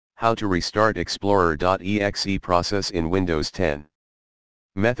How to restart Explorer.Exe process in Windows 10.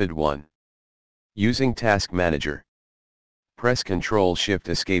 Method 1. Using Task Manager. Press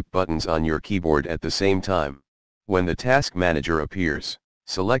Ctrl-Shift-Escape buttons on your keyboard at the same time. When the Task Manager appears,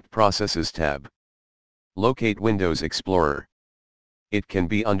 select Processes tab. Locate Windows Explorer. It can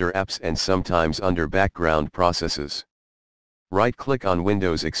be under Apps and sometimes under Background Processes. Right-click on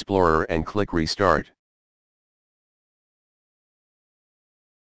Windows Explorer and click Restart.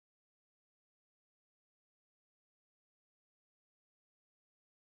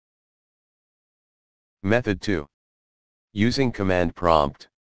 Method 2. Using Command Prompt.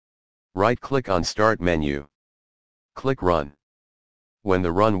 Right-click on Start menu. Click Run. When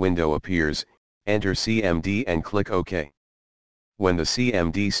the Run window appears, enter CMD and click OK. When the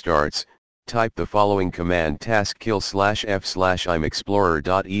CMD starts, type the following command taskkill/f/im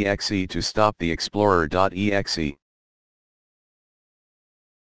Explorer.Exe to stop the Explorer.Exe.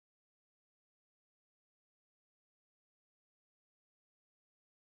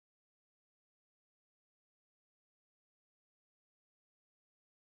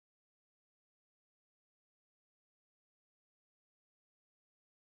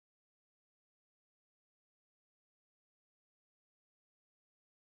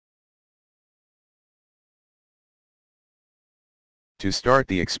 To start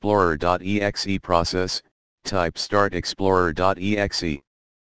the Explorer.Exe process, type Start Explorer.Exe.